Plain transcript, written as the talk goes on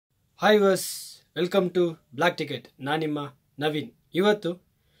Hi viewers, welcome to Black Ticket. ನಾನಿಮ್ಮ Naveen. ಇವತ್ತು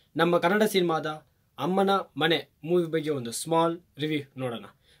ನಮ್ಮ ಕನ್ನಡ ಸಿನಿಮಾದ ಅಮ್ಮನ ಮನೆ ಮೂವಿ ಬಗ್ಗೆ ಒಂದು ಸ್ಮಾಲ್ ರಿವ್ಯೂ ನೋಡೋಣ.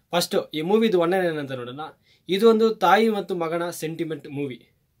 ಫಸ್ಟ್ ಈ ಮೂವಿದು ಒಳ್ಳೆಯ ಏನಂತ ನೋಡೋಣ. ಇದು ಒಂದು ತಾಯಿ ಮತ್ತು ಮಗನ ಸೆಂಟಿಮೆಂಟ್ ಮೂವಿ.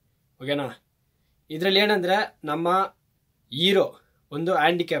 ಓಕೆನಾ? ಇದರಲ್ಲಿ ಏನಂದರೆ ನಮ್ಮ ಹೀರೋ ಒಂದು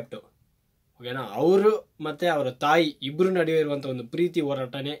ಹ್ಯಾಂಡಿಕ್ಯಾಪ್ಟು. ಓಕೆನಾ? ಅವರು ಮತ್ತು ಅವರ ತಾಯಿ ಇಬ್ಬರು ನಡುವೆ ಇರುವಂಥ ಒಂದು ಪ್ರೀತಿ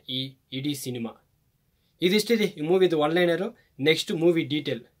ಹೋರಾಟನೇ ಈ ಇಡೀ ಸಿನಿಮಾ. ಇದಿಷ್ಟಿದೆ ಈ ಮೂವಿದು ಒನ್ಲೈನರು. Next movie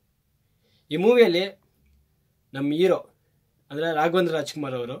detail. ಈ ಮೂವಿಯಲ್ಲಿ ನಮ್ಮ ಹೀರೋ ಅಂದರೆ ರಾಘವೇಂದ್ರ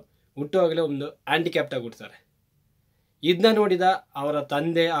ರಾಜ್ಕುಮಾರ್ ಅವರು ಹುಟ್ಟುವಾಗಲೇ ಒಂದು ಹ್ಯಾಂಡಿಕ್ಯಾಪ್ಟ್ ಆಗಿಬಿಡ್ತಾರೆ. ಇದನ್ನ ನೋಡಿದ ಅವರ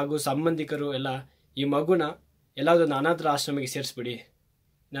ತಂದೆ ಹಾಗೂ ಸಂಬಂಧಿಕರು ಎಲ್ಲ ಈ ಮಗುನ ಎಲ್ಲಾದೊಂದು ಅನಾಥ ಆಶ್ರಮಕ್ಕೆ ಸೇರಿಸ್ಬಿಡಿ,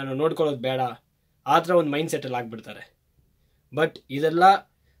 ನಾನು ನೋಡ್ಕೊಳ್ಳೋದು ಬೇಡ, ಆ ಥರ ಒಂದು ಮೈಂಡ್ ಸೆಟ್ಟಲ್ಲಿ ಆಗಿಬಿಡ್ತಾರೆ. ಬಟ್ ಇದೆಲ್ಲ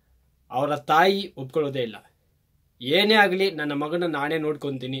ಅವರ ತಾಯಿ ಒಪ್ಕೊಳ್ಳೋದೇ ಇಲ್ಲ. ಏನೇ ಆಗಲಿ ನನ್ನ ಮಗನ ನಾನೇ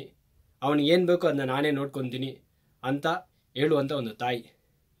ನೋಡ್ಕೊತೀನಿ, ಅವನಿಗೆ ಏನು ಬೇಕೋ ಅದನ್ನ ನಾನೇ ನೋಡ್ಕೊತೀನಿ ಅಂತ ಹೇಳುವಂಥ ಒಂದು ತಾಯಿ.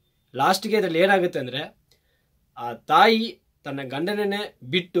 ಲಾಸ್ಟ್ಗೆ ಇದರಲ್ಲಿ ಏನಾಗುತ್ತೆ ಅಂದರೆ ಆ ತಾಯಿ ತನ್ನ ಗಂಡನನ್ನೇ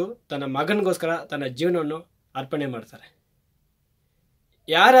ಬಿಟ್ಟು ತನ್ನ ಮಗನಿಗೋಸ್ಕರ ತನ್ನ ಜೀವನವನ್ನು ಅರ್ಪಣೆ ಮಾಡ್ತಾರೆ.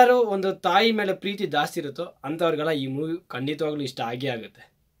 ಯಾರ್ಯಾರು ಒಂದು ತಾಯಿ ಮೇಲೆ ಪ್ರೀತಿ ಜಾಸ್ತಿ ಇರುತ್ತೋ ಅಂಥವ್ರಿಗೆಲ್ಲ ಈ ಮೂವಿ ಖಂಡಿತವಾಗ್ಲೂ ಇಷ್ಟ ಆಗೇ ಆಗುತ್ತೆ.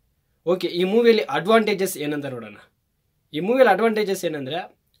 ಓಕೆ, ಈ ಮೂವಿಯಲ್ಲಿ ಅಡ್ವಾಂಟೇಜಸ್ ಏನಂತ ನೋಡೋಣ. ಈ ಮೂವಿಯಲ್ಲಿ ಅಡ್ವಾಂಟೇಜಸ್ ಏನಂದರೆ,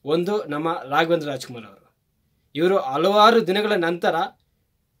 ಒಂದು ನಮ್ಮ ರಾಘವೇಂದ್ರ ರಾಜ್ಕುಮಾರ್ ಅವರು. ಇವರು ಹಲವಾರು ದಿನಗಳ ನಂತರ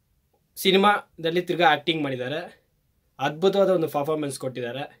ಸಿನಿಮಾದಲ್ಲಿ ತಿರ್ಗಾ ಆ್ಯಕ್ಟಿಂಗ್ ಮಾಡಿದ್ದಾರೆ. ಅದ್ಭುತವಾದ ಒಂದು ಪರ್ಫಾರ್ಮೆನ್ಸ್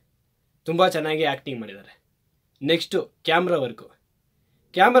ಕೊಟ್ಟಿದ್ದಾರೆ. ತುಂಬ ಚೆನ್ನಾಗಿ ಆ್ಯಕ್ಟಿಂಗ್ ಮಾಡಿದ್ದಾರೆ. ನೆಕ್ಸ್ಟು ಕ್ಯಾಮ್ರಾ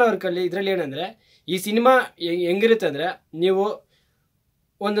ವರ್ಕಲ್ಲಿ ಇದರಲ್ಲಿ ಏನಂದರೆ, ಈ ಸಿನಿಮಾ ಹೆಂಗಿರುತ್ತೆ ಅಂದರೆ, ನೀವು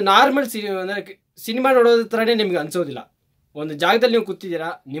ಒಂದು ನಾರ್ಮಲ್ ಅಂದರೆ ಸಿನಿಮಾ ನೋಡೋದ್ರ ಥರನೇ ನಿಮ್ಗೆ ಅನಿಸೋದಿಲ್ಲ. ಒಂದು ಜಾಗದಲ್ಲಿ ನೀವು ಕೂತಿದ್ದೀರಾ,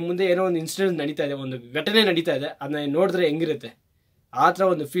 ನಿಮ್ಮ ಮುಂದೆ ಏನೋ ಒಂದು ಇನ್ಸಿಡೆಂಟ್ ನಡೀತಾ ಇದೆ, ಒಂದು ಘಟನೆ ನಡೀತಾ ಇದೆ, ಅದನ್ನ ನೋಡಿದ್ರೆ ಹೆಂಗಿರುತ್ತೆ ಆ ಥರ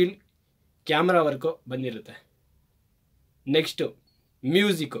ಒಂದು ಫೀಲ್ ಕ್ಯಾಮ್ರಾ ವರ್ಕು ಬಂದಿರುತ್ತೆ. Next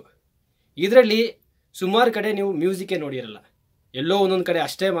music. ಇದರಲ್ಲಿ ಸುಮಾರು ಕಡೆ ನೀವು ಮ್ಯೂಸಿಕ್ಕೇ ನೋಡಿರಲ್ಲ, ಎಲ್ಲೋ ಒಂದೊಂದು ಕಡೆ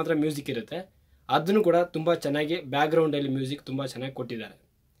ಅಷ್ಟೇ ಮಾತ್ರ ಮ್ಯೂಸಿಕ್ ಇರುತ್ತೆ. ಅದನ್ನು ಕೂಡ ತುಂಬ ಚೆನ್ನಾಗಿ ಬ್ಯಾಕ್ಗ್ರೌಂಡಲ್ಲಿ ಮ್ಯೂಸಿಕ್ ತುಂಬ ಚೆನ್ನಾಗಿ ಕೊಟ್ಟಿದ್ದಾರೆ.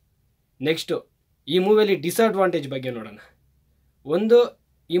 ನೆಕ್ಸ್ಟು ಈ ಮೂವಿಯಲ್ಲಿ ಡಿಸ್ಅಡ್ವಾಂಟೇಜ್ ಬಗ್ಗೆ ನೋಡೋಣ. ಒಂದು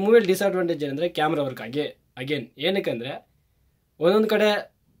ಈ ಮೂವಿಯಲ್ಲಿ ಡಿಸ್ಅಡ್ವಾಂಟೇಜ್ ಏನಂದರೆ ಕ್ಯಾಮ್ರಾ ವರ್ಕ್. ಅಗೇನ್ ಏನಕ್ಕೆ ಒಂದೊಂದು ಕಡೆ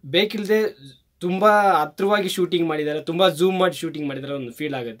ಬೇಕಿಲ್ಲದೆ ತುಂಬ ಹತ್ರವಾಗಿ ಶೂಟಿಂಗ್ ಮಾಡಿದ್ದಾರೆ, ತುಂಬ ಝೂಮ್ ಮಾಡಿ ಶೂಟಿಂಗ್ ಮಾಡಿದರೆ ಒಂದು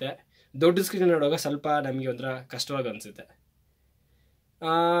ಫೀಲ್ ಆಗುತ್ತೆ. ದೊಡ್ಡ ಸ್ಕ್ರೀನ್ ನೋಡುವಾಗ ಸ್ವಲ್ಪ ನಮಗೆ ಒಂಥರ ಕಷ್ಟವಾಗಿ ಅನಿಸುತ್ತೆ.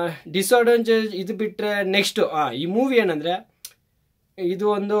 ಡಿಸ್ಅಡ್ವಾಂಟೇಜ್ ಇದು ಬಿಟ್ಟರೆ ನೆಕ್ಸ್ಟು ಈ ಮೂವಿ ಏನಂದರೆ, ಇದು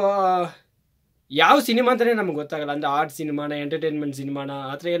ಒಂದು ಯಾವ ಸಿನಿಮಾ ಅಂತಲೇ ನಮ್ಗೆ ಗೊತ್ತಾಗಲ್ಲ. ಅಂದರೆ ಆರ್ಟ್ ಸಿನಿಮಾನ, ಎಂಟರ್ಟೈನ್ಮೆಂಟ್ ಸಿನಿಮಾನ,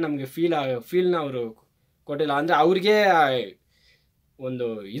 ಆ ಥರ ಏನು ನಮಗೆ ಫೀಲ್ನ ಅವರು ಕೊಟ್ಟಿಲ್ಲ. ಅಂದರೆ ಅವ್ರಿಗೆ ಒಂದು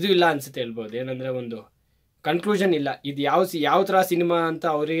ಇದು ಇಲ್ಲ ಅನಿಸುತ್ತೆ ಹೇಳ್ಬೋದು. ಏನಂದರೆ ಒಂದು ಕನ್ಕ್ಲೂಷನ್ ಇಲ್ಲ, ಇದು ಯಾವ ಥರ ಸಿನಿಮಾ ಅಂತ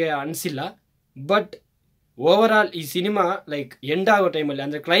ಅವರಿಗೆ ಅನಿಸಿಲ್ಲ. ಬಟ್ ಓವರ್ ಆಲ್ ಈ ಸಿನಿಮಾ ಲೈಕ್ ಎಂಡ್ ಆಗೋ ಟೈಮಲ್ಲಿ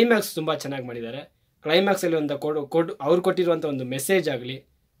ಅಂದರೆ ಕ್ಲೈಮ್ಯಾಕ್ಸ್ ತುಂಬ ಚೆನ್ನಾಗಿ ಮಾಡಿದ್ದಾರೆ. ಕ್ಲೈಮ್ಯಾಕ್ಸಲ್ಲಿ ಒಂದು ಅವ್ರು ಕೊಟ್ಟಿರುವಂಥ ಒಂದು ಮೆಸೇಜ್ ಆಗಲಿ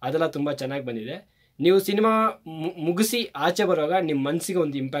ಅದೆಲ್ಲ ತುಂಬ ಚೆನ್ನಾಗಿ ಬಂದಿದೆ. ನೀವು ಸಿನಿಮಾ ಮುಗಿಸಿ ಆಚೆ ಬರುವಾಗ ನಿಮ್ಮ ಮನಸ್ಸಿಗೆ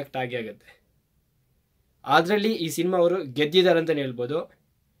ಒಂದು ಇಂಪ್ಯಾಕ್ಟ್ ಆಗುತ್ತೆ. ಅದರಲ್ಲಿ ಈ ಸಿನಿಮಾ ಅವರು ಗೆದ್ದಿದ್ದಾರೆ ಅಂತಲೇ ಹೇಳ್ಬೋದು.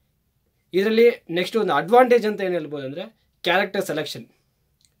 ಇದರಲ್ಲಿ ನೆಕ್ಸ್ಟ್ ಒಂದು ಅಡ್ವಾಂಟೇಜ್ ಅಂತ ಏನು ಹೇಳ್ಬೋದು ಅಂದರೆ, ಕ್ಯಾರೆಕ್ಟರ್ ಸೆಲೆಕ್ಷನ್.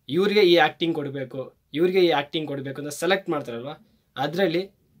 ಇವ್ರಿಗೆ ಈ ಆ್ಯಕ್ಟಿಂಗ್ ಕೊಡಬೇಕು ಅಂತ ಸೆಲೆಕ್ಟ್ ಮಾಡ್ತಾರಲ್ವ, ಅದರಲ್ಲಿ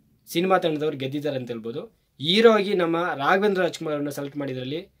ಸಿನಿಮಾ ತಂಡದವ್ರು ಗೆದ್ದಿದ್ದಾರೆ ಅಂತ ಹೇಳ್ಬೋದು. ಹೀರೋ ಆಗಿ ನಮ್ಮ ರಾಘವೇಂದ್ರ ರಾಜ್ಕುಮಾರ್ ಅವ್ರನ್ನ ಸೆಲೆಕ್ಟ್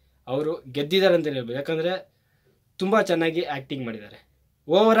ಮಾಡಿದ್ರಲ್ಲಿ ಅವರು ಗೆದ್ದಿದ್ದಾರೆ ಅಂತಲೇ ಹೇಳ್ಬೋದು. ಯಾಕಂದರೆ ತುಂಬ ಚೆನ್ನಾಗಿ ಆ್ಯಕ್ಟಿಂಗ್ ಮಾಡಿದ್ದಾರೆ.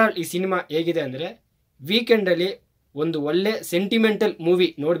 ಓವರ್ ಆಲ್ ಈ ಸಿನಿಮಾ ಹೇಗಿದೆ ಅಂದರೆ, ವೀಕೆಂಡಲ್ಲಿ ಒಂದು ಒಳ್ಳೆ ಸೆಂಟಿಮೆಂಟಲ್ ಮೂವಿ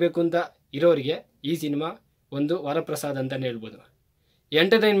ನೋಡಬೇಕು ಅಂತ ಇರೋರಿಗೆ ಈ ಸಿನಿಮಾ ಒಂದು ವರಪ್ರಸಾದ ಅಂತಲೇ ಹೇಳ್ಬೋದು.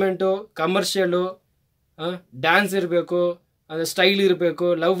 ಎಂಟರ್ಟೈನ್ಮೆಂಟು, ಕಮರ್ಷಿಯಲು, ಡ್ಯಾನ್ಸ್ ಇರಬೇಕು, ಅಂದರೆ ಸ್ಟೈಲ್ ಇರಬೇಕು,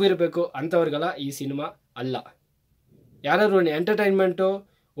 ಲವ್ ಇರಬೇಕು ಅಂಥವ್ರಿಗೆಲ್ಲ ಈ ಸಿನಿಮಾ ಅಲ್ಲ. ಯಾರಾದ್ರೂ ಎಂಟರ್ಟೈನ್ಮೆಂಟು,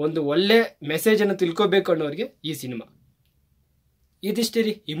 ಒಂದು ಒಳ್ಳೆ ಮೆಸೇಜನ್ನು ತಿಳ್ಕೊಬೇಕು ಅನ್ನೋರಿಗೆ ಈ ಸಿನಿಮಾ. ಇದಿಷ್ಟೇ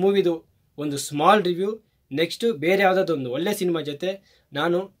ರೀ ಈ ಮೂವಿದು ಒಂದು ಸ್ಮಾಲ್ ರಿವ್ಯೂ. ನೆಕ್ಸ್ಟು ಬೇರೆ ಯಾವುದಾದ್ರು ಒಂದು ಒಳ್ಳೆ ಸಿನಿಮಾ ಜೊತೆ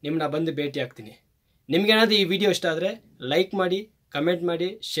ನಾನು ನಿಮ್ಮನ್ನ ಬಂದು ಭೇಟಿ ಆಗ್ತೀನಿ. ನಿಮಗೇನಾದರೂ ಈ ವಿಡಿಯೋ ಇಷ್ಟ ಆದರೆ ಲೈಕ್ ಮಾಡಿ, ಕಮೆಂಟ್ ಮಾಡಿ,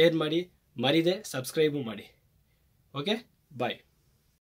 ಶೇರ್ ಮಾಡಿ, ಮರಿದೆ ಸಬ್ಸ್ಕ್ರೈಬು ಮಾಡಿ. ಓಕೆ, ಬಾಯ್.